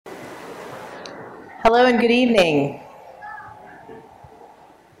Hello and good evening.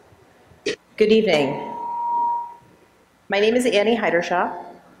 Good evening. My name is Annie Heidershaw.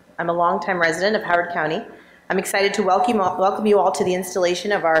 I'm a longtime resident of Howard County. I'm excited to welcome you all to the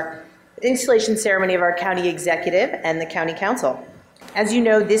installation ceremony of our county executive and the county council. As you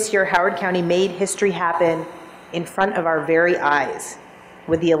know, this year Howard County made history happen in front of our very eyes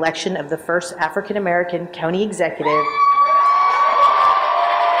with the election of the first African American county executive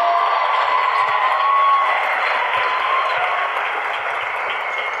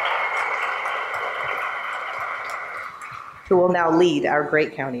who will now lead our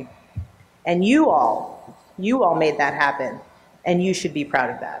great county. And you all made that happen, and you should be proud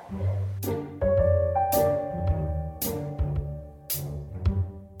of that.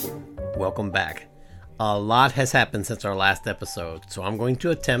 Welcome back. A lot has happened since our last episode, so I'm going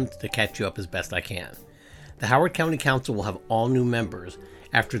to attempt to catch you up as best I can. The Howard County Council will have all new members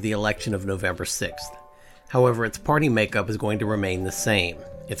after the election of November 6th. However, its party makeup is going to remain the same.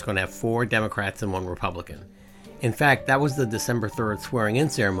 It's going to have 4 Democrats and 1 Republican. In fact, that was the December 3rd swearing-in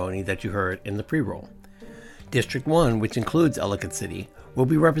ceremony that you heard in the pre-roll. District 1, which includes Ellicott City, will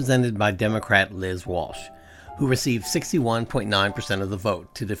be represented by Democrat Liz Walsh, who received 61.9% of the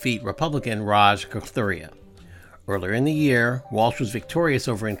vote to defeat Republican Raj Kathuria. Earlier in the year, Walsh was victorious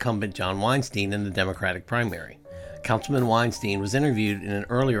over incumbent John Weinstein in the Democratic primary. Councilman Weinstein was interviewed in an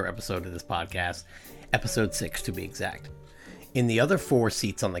earlier episode of this podcast, episode 6 to be exact. In the other 4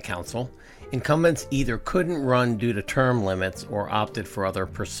 seats on the council, incumbents either couldn't run due to term limits or opted for other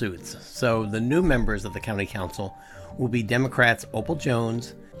pursuits. So the new members of the county council will be Democrats Opal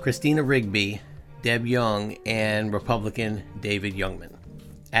Jones, Christina Rigby, Deb Young, and Republican David Youngman.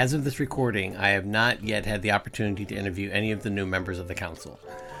 As of this recording, I have not yet had the opportunity to interview any of the new members of the council.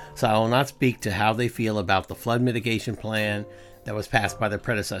 So I will not speak to how they feel about the flood mitigation plan that was passed by their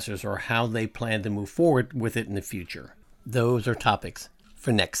predecessors or how they plan to move forward with it in the future. Those are topics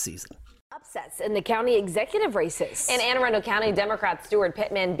for next season. Upsets in the county executive races. In Anne Arundel County, Democrat Stuart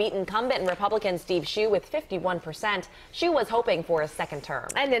Pittman beat incumbent and Republican Steve Hsu with 51%. Hsu was hoping for a second term.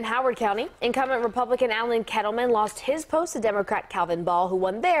 And in Howard County, incumbent Republican Alan Kettleman lost his post to Democrat Calvin Ball, who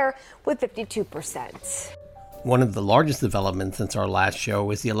won there with 52%. One of the largest developments since our last show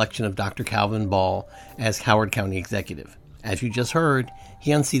was the election of Dr. Calvin Ball as Howard County executive. As you just heard,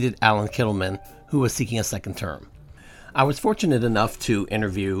 he unseated Alan Kettleman, who was seeking a second term. I was fortunate enough to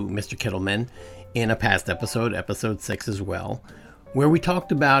interview Mr. Kettleman in a past episode, episode 6 as well, where we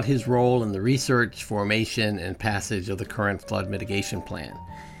talked about his role in the research, formation, and passage of the current flood mitigation plan.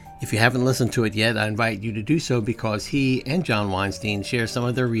 If you haven't listened to it yet, I invite you to do so because he and John Weinstein share some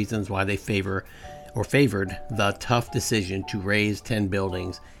of their reasons why they favored the tough decision to raise 10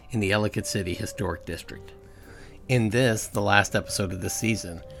 buildings in the Ellicott City Historic District. In this, the last episode of this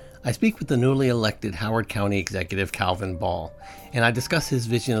season, I speak with the newly elected Howard County Executive Calvin Ball, and I discuss his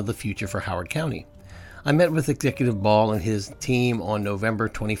vision of the future for Howard County. I met with Executive Ball and his team on November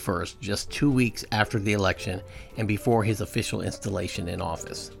 21st, just 2 weeks after the election and before his official installation in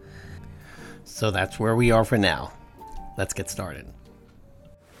office. So that's where we are for now. Let's get started.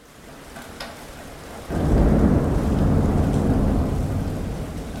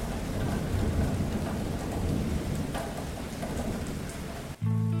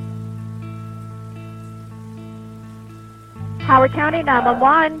 Howard County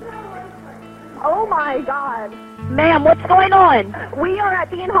 911. Oh my God. Ma'am, what's going on? We are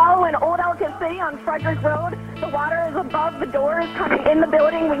at Dean Hollow in Old Ellicott City on Frederick Road. The water is above the doors coming in the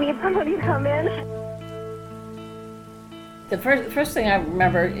building. We need somebody to come in. The first thing I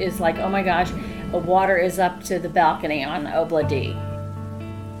remember is like, oh my gosh, the water is up to the balcony on Obla D.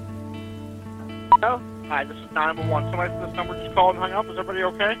 Oh, hi, this is 911. Somebody from this number just called and hung up. Is everybody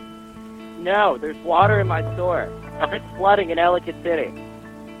okay? No, there's water in my store. It's flooding in Ellicott City.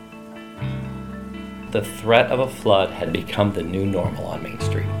 The threat of a flood had become the new normal on Main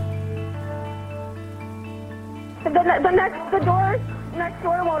Street. The door next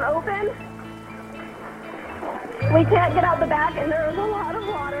door won't open. We can't get out the back, and there is a lot of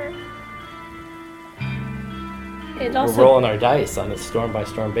water. We're rolling our dice on a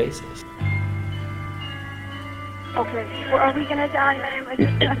storm-by-storm basis. Okay, well, are we gonna die,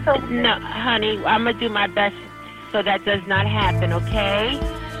 ma'am? No, honey, I'm gonna do my best so that does not happen, okay?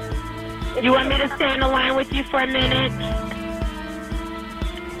 You want me to stay on the line with you for a minute?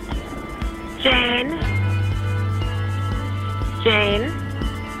 Jane?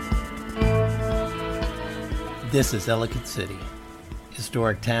 This is Ellicott City.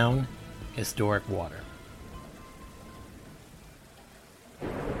 Historic town, historic water.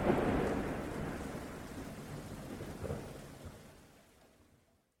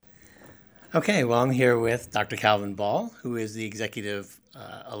 Okay, well, I'm here with Dr. Calvin Ball, who is the executive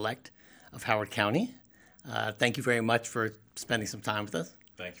elect of Howard County. Thank you very much for spending some time with us.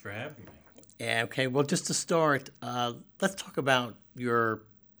 Thank you for having me. Yeah, okay, well, just to start, let's talk about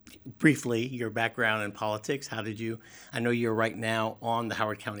briefly, your background in politics. I know you're right now on the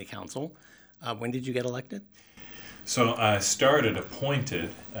Howard County Council. When did you get elected? So I started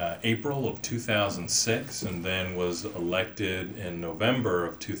appointed April of 2006 and then was elected in November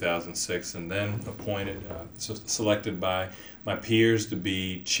of 2006 and then selected by my peers to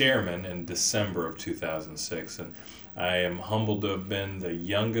be chairman in December of 2006. And I am humbled to have been the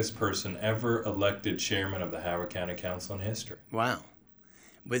youngest person ever elected chairman of the Howard County Council in history. Wow.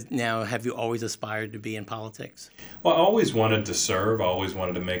 Now, have you always aspired to be in politics? Well, I always wanted to serve. I always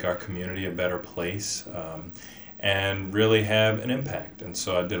wanted to make our community a better place. And really have an impact. And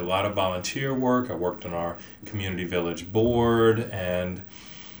so I did a lot of volunteer work. I worked on our community village board, and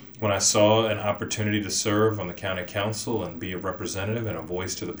when I saw an opportunity to serve on the county council and be a representative and a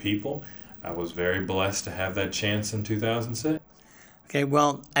voice to the people, I was very blessed to have that chance in 2006. Okay,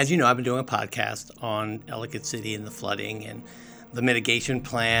 well, as you know, I've been doing a podcast on Ellicott City and the flooding and the mitigation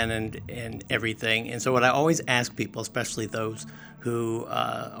plan and everything. And so what I always ask people, especially those who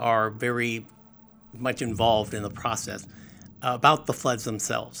are very much involved in the process, about the floods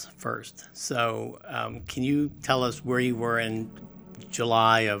themselves first. So can you tell us where you were in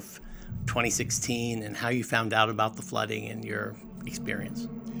July of 2016 and how you found out about the flooding and your experience?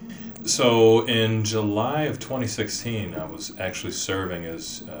 So in July of 2016, I was actually serving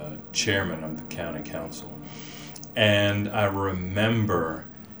as chairman of the county council. And I remember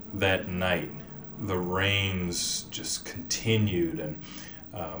that night, the rains just continued, and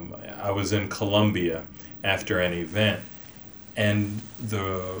I was in Columbia after an event, and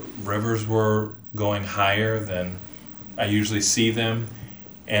the rivers were going higher than I usually see them,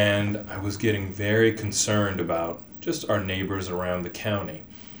 and I was getting very concerned about just our neighbors around the county.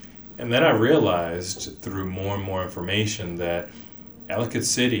 And then I realized through more and more information that Ellicott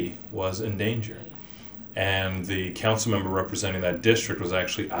City was in danger, and the council member representing that district was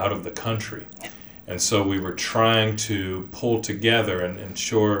actually out of the country. And so we were trying to pull together and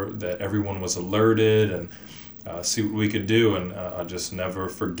ensure that everyone was alerted and see what we could do. And I'll just never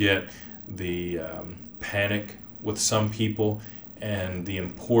forget the panic with some people and the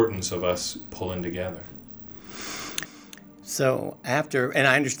importance of us pulling together. So and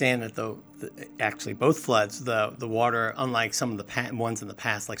I understand that actually both floods, the water, unlike some of the ones in the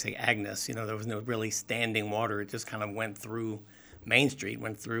past, like say Agnes, there was no really standing water. It just kind of went through Main Street,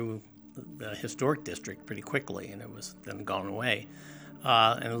 went through the historic district pretty quickly, and it was then gone away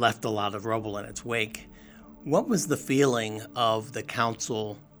and left a lot of rubble in its wake. What was the feeling of the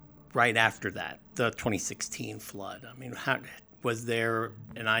council right after that, the 2016 flood? I mean, was there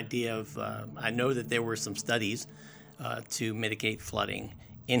an idea of, I know that there were some studies to mitigate flooding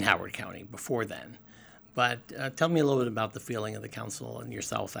in Howard County before then, but tell me a little bit about the feeling of the council and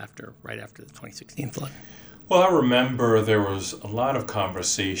yourself right after the 2016 flood. Well, I remember there was a lot of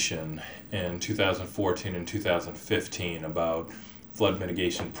conversation in 2014 and 2015 about flood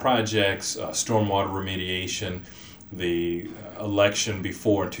mitigation projects, stormwater remediation. The election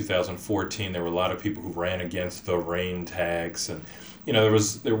before in 2014, there were a lot of people who ran against the rain tax, and we were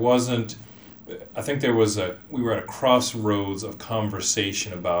at a crossroads of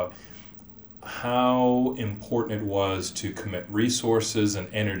conversation about how important it was to commit resources and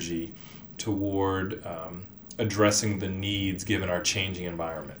energy toward addressing the needs given our changing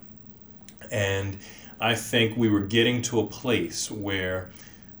environment. And I think we were getting to a place where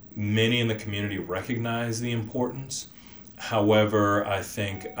many in the community recognize the importance. However, I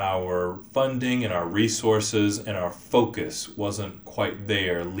think our funding and our resources and our focus wasn't quite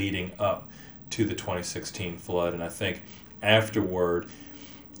there leading up to the 2016 flood. And I think afterward,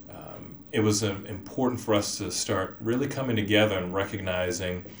 it was important for us to start really coming together and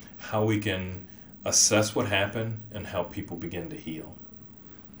recognizing how we can assess what happened and help people begin to heal.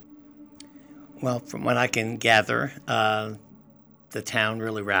 Well, from what I can gather, the town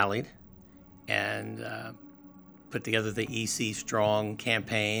really rallied and put together the EC Strong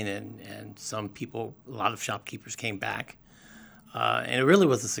campaign, and some people, a lot of shopkeepers came back. And it really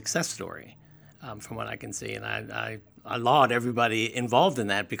was a success story, from what I can see. And I laud everybody involved in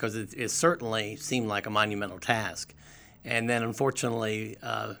that, because it certainly seemed like a monumental task. And then, unfortunately,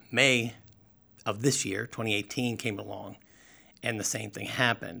 May of this year, 2018, came along, and the same thing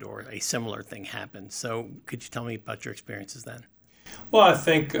happened, or a similar thing happened. So could you tell me about your experiences then? Well, I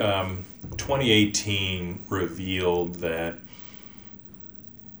think 2018 revealed that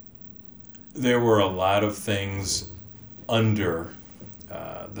there were a lot of things under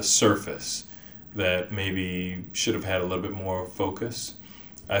the surface that maybe should have had a little bit more focus.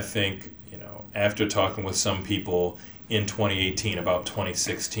 I think, after talking with some people in 2018 about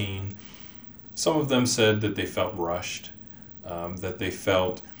 2016, some of them said that they felt rushed, that they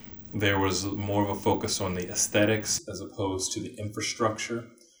felt there was more of a focus on the aesthetics as opposed to the infrastructure.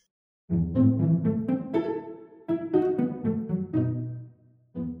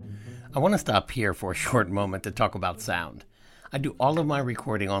 I want to stop here for a short moment to talk about sound. I do all of my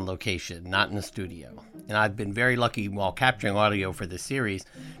recording on location, not in the studio, and I've been very lucky while capturing audio for this series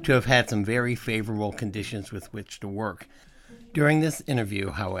to have had some very favorable conditions with which to work. During this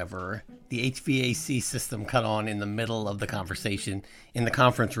interview, however, the HVAC system cut on in the middle of the conversation in the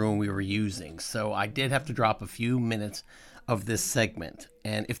conference room we were using, so I did have to drop a few minutes of this segment.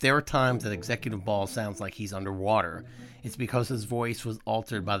 And if there are times that Executive Ball sounds like he's underwater, it's because his voice was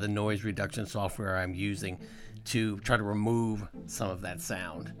altered by the noise reduction software I'm using to try to remove some of that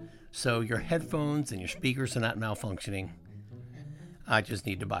sound. So your headphones and your speakers are not malfunctioning. I just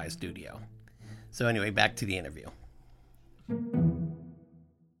need to buy a studio. So anyway, back to the interview.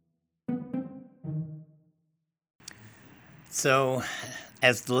 So,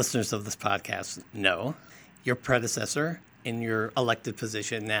 as the listeners of this podcast know, your predecessor in your elected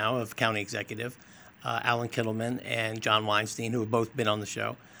position now of county executive, Alan Kittleman and John Weinstein, who have both been on the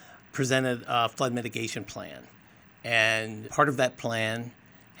show, presented a flood mitigation plan. And part of that plan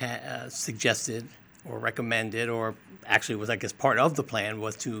suggested or recommended, or actually was, I guess, part of the plan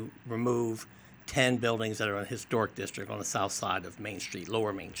was to remove 10 buildings that are in a historic district on the south side of Main Street,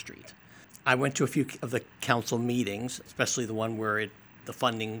 Lower Main Street. I went to a few of the council meetings, especially the one where the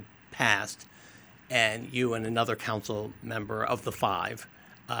funding passed, and you and another council member of the 5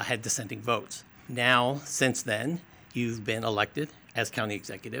 had dissenting votes. Now, since then, you've been elected as county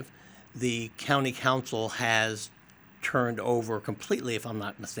executive. The county council has turned over completely, if I'm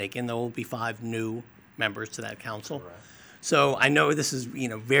not mistaken. There will be 5 new members to that council. Correct. So I know this is,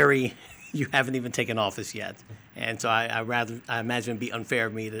 very, you haven't even taken office yet. And so I imagine it'd be unfair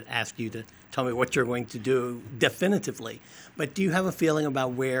of me to ask you to tell me what you're going to do definitively. But do you have a feeling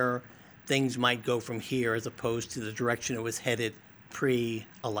about where things might go from here as opposed to the direction it was headed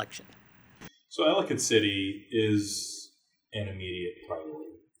pre-election? So Ellicott City is an immediate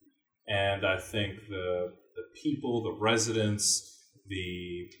priority. And I think the people, the residents,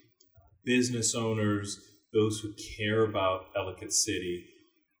 the business owners, those who care about Ellicott City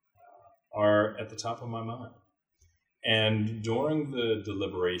are at the top of my mind. And during the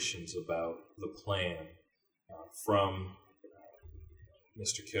deliberations about the plan from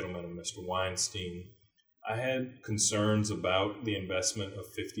Mr. Kittleman and Mr. Weinstein, I had concerns about the investment of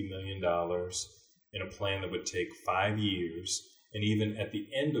 $50 million in a plan that would take 5 years, and even at the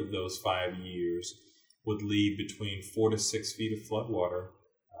end of those 5 years would leave between 4 to 6 feet of floodwater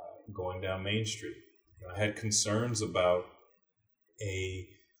going down Main Street. I had concerns about a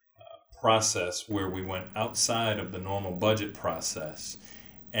process where we went outside of the normal budget process,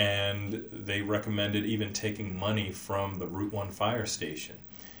 and they recommended even taking money from the Route 1 fire station.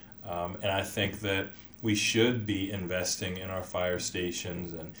 And I think that we should be investing in our fire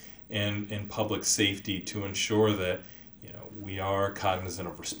stations and in public safety to ensure that we are cognizant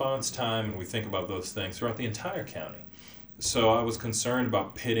of response time, and we think about those things throughout the entire county. So I was concerned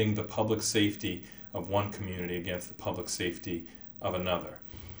about pitting the public safety of one community against the public safety of another.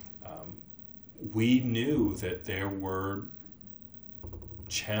 We knew that there were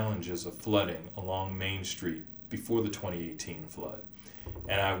challenges of flooding along Main Street before the 2018 flood,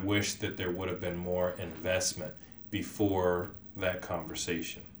 and I wish that there would have been more investment before that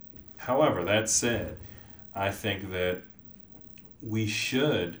conversation. However, that said, I think that we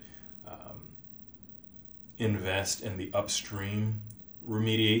should invest in the upstream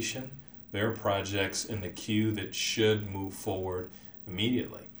remediation. There are projects in the queue that should move forward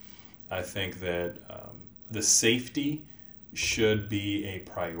immediately. I think that the safety should be a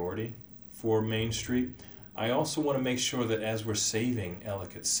priority for Main Street. I also want to make sure that as we're saving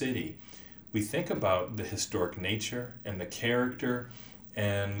Ellicott City, we think about the historic nature and the character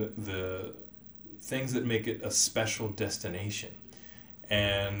and the things that make it a special destination.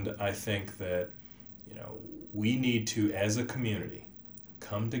 And I think that, we need to, as a community,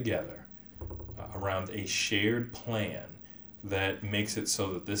 come together around a shared plan that makes it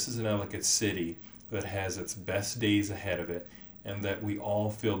so that this is an Ellicott City that has its best days ahead of it, and that we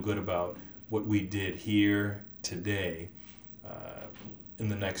all feel good about what we did here today in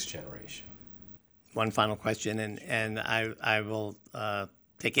the next generation. One final question, and I will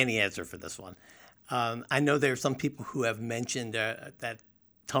take any answer for this one. I know there are some people who have mentioned that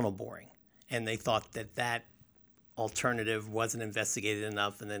tunnel boring, and they thought that alternative wasn't investigated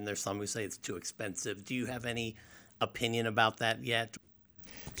enough, and then there's some who say it's too expensive. Do you have any opinion about that yet?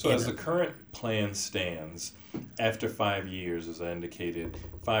 So as the current plan stands, after 5 years, as I indicated,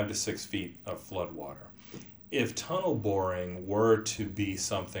 5 to 6 feet of floodwater. If tunnel boring were to be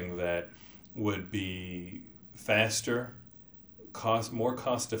something that would be faster, more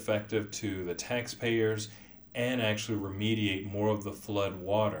cost effective to the taxpayers, and actually remediate more of the flood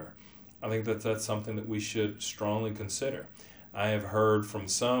water, I think that that's something that we should strongly consider. I have heard from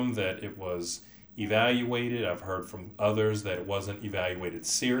some that it was evaluated. I've heard from others that it wasn't evaluated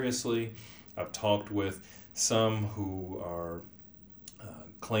seriously. I've talked with some who are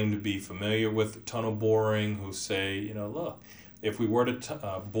claim to be familiar with tunnel boring, who say, look, if we were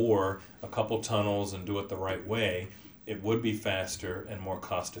to bore a couple tunnels and do it the right way, it would be faster and more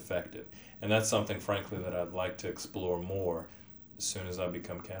cost effective. And that's something, frankly, that I'd like to explore more as soon as I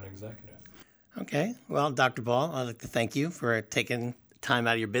become county executive. Okay. Well, Dr. Ball, I'd like to thank you for taking time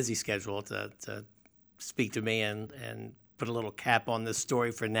out of your busy schedule to speak to me and put a little cap on this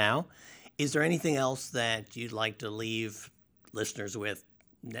story for now. Is there anything else that you'd like to leave listeners with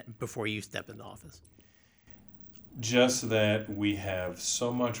before you step into office? Just that we have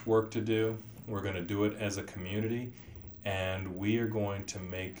so much work to do. We're going to do it as a community, and we are going to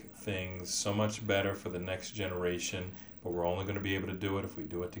make things so much better for the next generation, but we're only going to be able to do it if we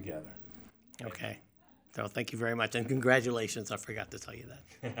do it together. Okay. So thank you very much, and congratulations. I forgot to tell you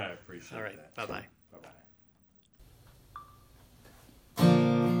that. I appreciate it. All right. that. Bye-bye. Bye-bye.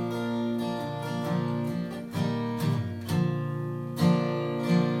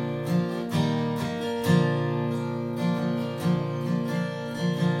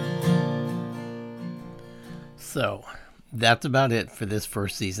 So that's about it for this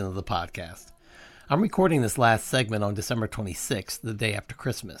first season of the podcast. I'm recording this last segment on December 26th, the day after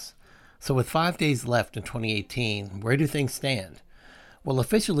Christmas. So with 5 days left in 2018, where do things stand? Well,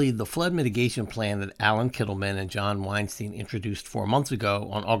 officially, the flood mitigation plan that Alan Kittleman and John Weinstein introduced 4 months ago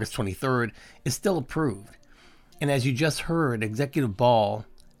on August 23rd is still approved. And as you just heard, Executive Ball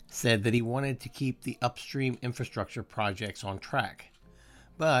said that he wanted to keep the upstream infrastructure projects on track.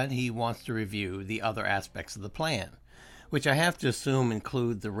 But he wants to review the other aspects of the plan, which I have to assume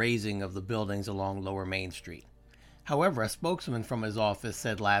include the raising of the buildings along Lower Main Street. However, a spokesman from his office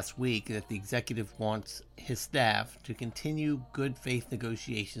said last week that the executive wants his staff to continue good faith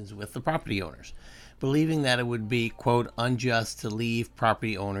negotiations with the property owners, believing that it would be, quote, unjust to leave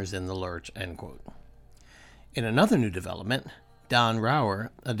property owners in the lurch, end quote. In another new development, Don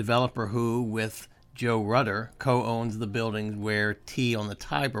Rower, a developer who, with Joe Rudder, co-owns the buildings where Tea on the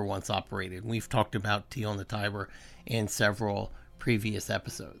Tiber once operated. We've talked about Tea on the Tiber in several previous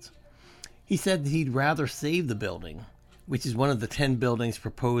episodes. He said that he'd rather save the building, which is one of the 10 buildings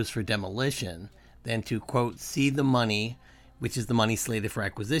proposed for demolition, than to, quote, see the money, which is the money slated for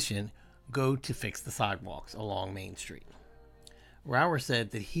acquisition, go to fix the sidewalks along Main Street. Rower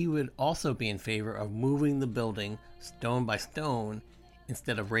said that he would also be in favor of moving the building stone by stone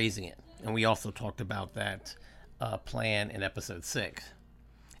instead of raising it. And we also talked about that plan in episode 6.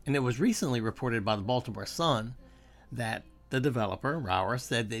 And it was recently reported by the Baltimore Sun that the developer, Rower,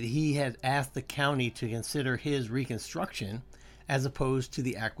 said that he had asked the county to consider his reconstruction as opposed to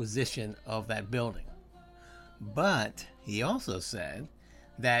the acquisition of that building. But he also said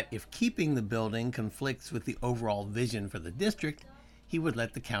that if keeping the building conflicts with the overall vision for the district, he would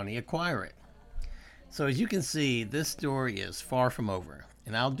let the county acquire it. So as you can see, this story is far from over,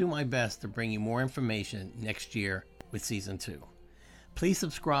 and I'll do my best to bring you more information next year with Season 2. Please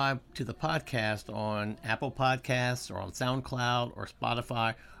subscribe to the podcast on Apple Podcasts or on SoundCloud or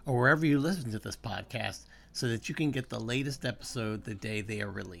Spotify or wherever you listen to this podcast so that you can get the latest episode the day they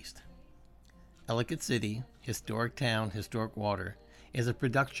are released. Ellicott City, Historic Town, Historic Water is a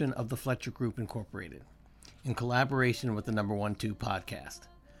production of the Fletcher Group Incorporated in collaboration with the Number 1-2 podcast.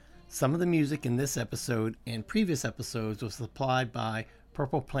 Some of the music in this episode and previous episodes was supplied by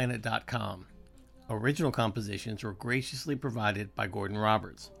PurplePlanet.com. Original compositions were graciously provided by Gordon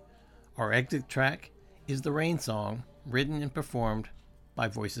Roberts. Our exit track is The Rain Song, written and performed by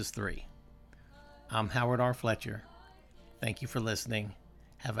Voices 3. I'm Howard R. Fletcher. Thank you for listening.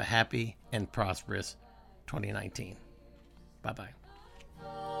 Have a happy and prosperous 2019. Bye-bye.